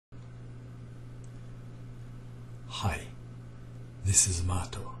Hi, this is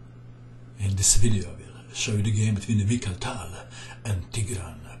Mato. In this video I will show you the game between Mikhail and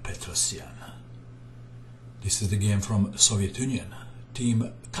Tigran Petrosian. This is the game from Soviet Union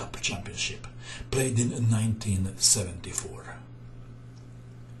Team Cup Championship, played in 1974.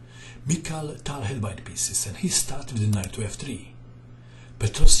 Mikhail had white pieces and he started with knight to f3.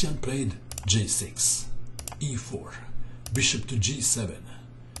 Petrosian played j6, e4, bishop to g7,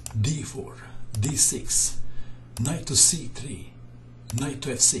 d4, d6, knight to c3, knight to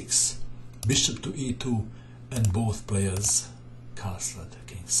f6, bishop to e2, and both players castled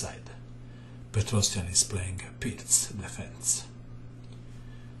kingside. Petrosian is playing Pirc defense.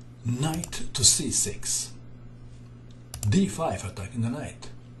 Knight to c6, d5 attacking the knight,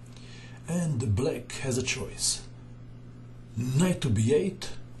 and black has a choice: knight to b8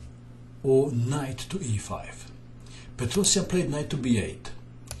 or knight to e5. Petrosian played knight to b8.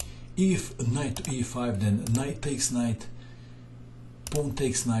 If knight to e5, then knight takes knight, pawn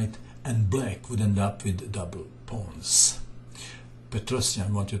takes knight, and black would end up with double pawns.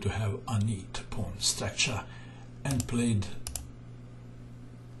 Petrosian wanted to have a neat pawn structure and played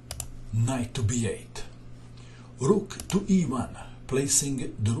knight to b8. Rook to e1,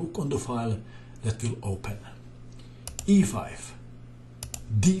 placing the rook on the file that will open. e5,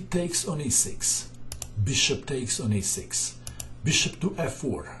 d takes on e6, bishop takes on e6, bishop to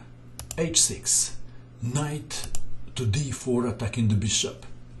f4, h6, knight to d4 attacking the bishop,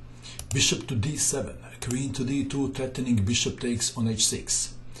 bishop to d7, queen to d2 threatening bishop takes on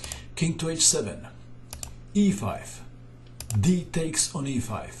h6, king to h7, e5, d takes on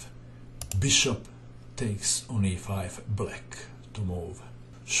e5, bishop takes on e5, black to move.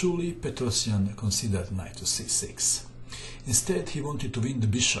 Surely Petrosian considered knight to c6. Instead he wanted to win the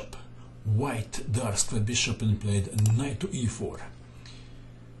bishop. White dark squared bishop and played knight to e4.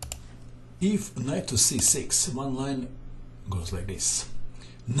 If knight to c6, one line goes like this: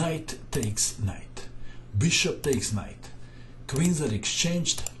 knight takes knight, bishop takes knight, queens are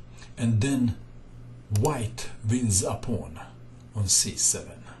exchanged, and then white wins a pawn on c7.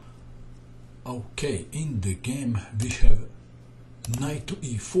 Okay, in the game we have knight to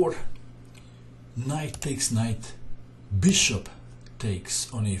e4, knight takes knight, bishop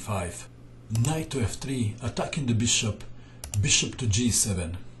takes on e5, knight to f3 attacking the bishop, bishop to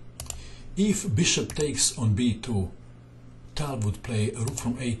g7. If bishop takes on b2, Tal would play rook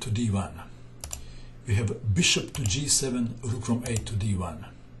from a to d1. We have bishop to g7, rook from a to d1.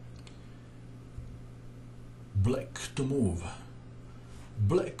 Black to move.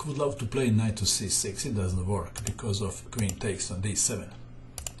 Black would love to play knight to c6. It doesn't work because of queen takes on d7.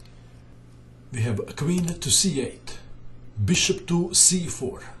 We have queen to c8, bishop to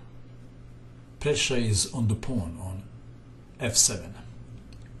c4. Pressure is on the pawn on f7.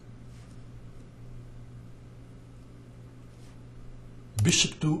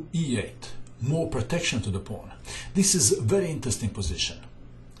 Bishop to e8, more protection to the pawn. This is a very interesting position.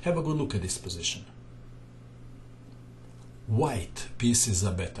 Have a good look at this position. White pieces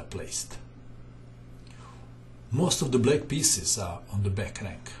are better placed. Most of the black pieces are on the back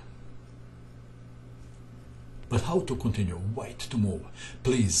rank. But how to continue white to move?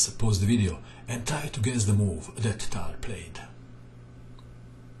 Please pause the video and try to guess the move that Tal played.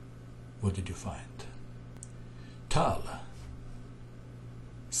 What did you find? Tal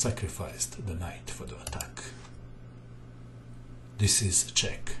sacrificed the knight for the attack. This is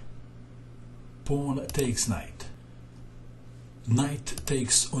check. Pawn takes knight. Knight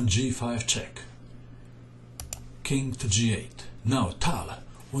takes on g5 check. King to g8. Now Tal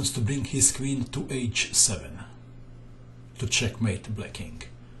wants to bring his queen to h7 to checkmate black king.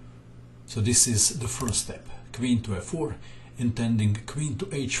 So this is the first step. Queen to f4, intending queen to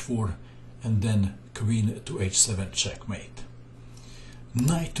h4, and then queen to h7 checkmate.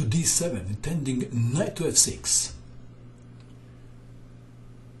 Knight to d7, intending knight to f6.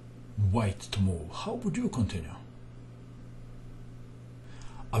 White to move. How would you continue?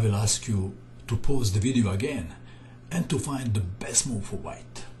 I will ask you to pause the video again and to find the best move for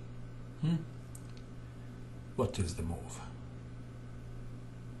white. What is the move?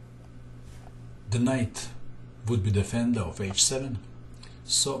 The knight would be defender of h7,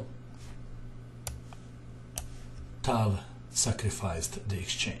 so Tal sacrificed the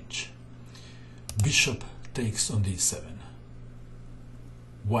exchange. Bishop takes on d7.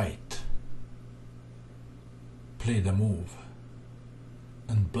 White played a move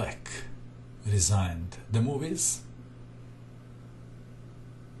and black resigned. The move is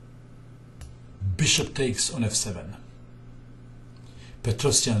bishop takes on f7.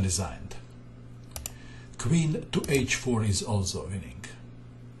 Petrosian resigned. Queen to h4 is also winning.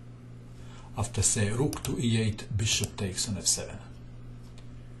 after, say, rook to e8, bishop takes on f7.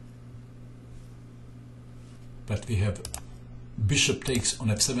 But we have bishop takes on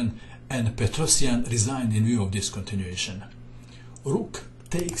f7, and Petrosian resigned in view of this continuation. Rook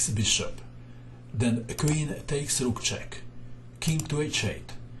takes bishop, then queen takes rook check, king to h8,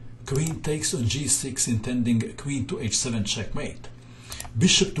 queen takes on g6 intending queen to h7 checkmate,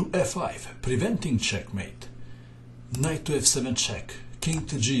 bishop to f5 preventing checkmate, knight to f7 check, king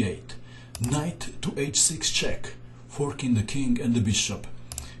to g8, knight to h6 check, forking the king and the bishop,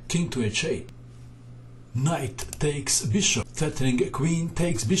 king to h8, knight takes bishop, threatening queen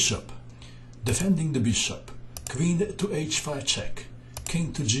takes bishop, defending the bishop, queen to h5 check,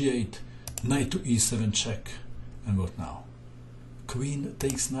 king to g8, knight to e7 check, and what now? Queen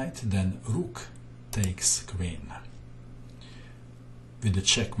takes knight, then rook takes queen, with the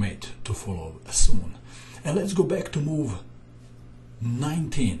checkmate to follow soon. And let's go back to move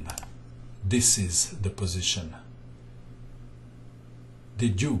 19. This is the position.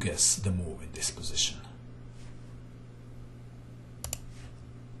 Did you guess the move in this position?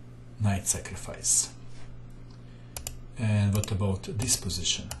 Knight sacrifice. And what about this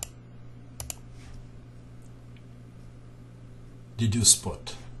position? Did you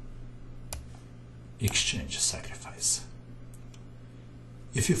spot exchange sacrifice?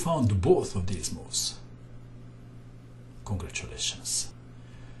 If you found both of these moves, congratulations.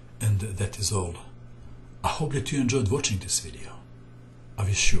 And that is all. I hope that you enjoyed watching this video. I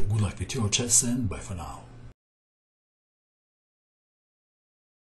wish you good luck with your chess, and bye for now.